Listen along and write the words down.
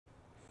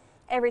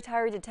A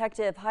retired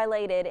detective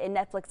highlighted in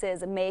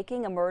Netflix's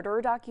Making a Murderer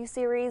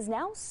docuseries,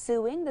 now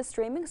suing the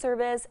streaming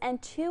service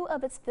and two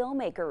of its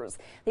filmmakers.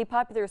 The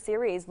popular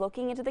series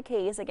looking into the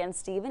case against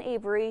Stephen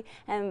Avery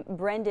and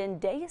Brendan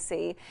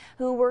Daisey,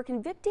 who were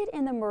convicted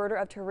in the murder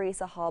of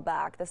Teresa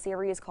Halbach. The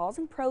series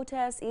causing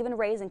protests, even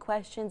raising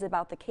questions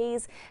about the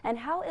case and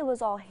how it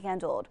was all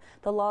handled.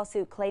 The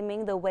lawsuit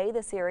claiming the way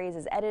the series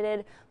is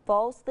edited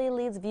falsely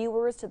leads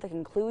viewers to the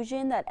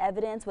conclusion that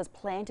evidence was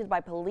planted by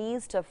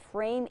police to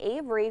frame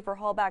Avery for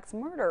Halbach's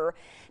murder.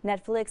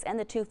 Netflix and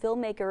the two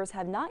filmmakers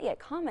have not yet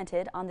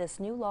commented on this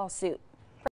new lawsuit.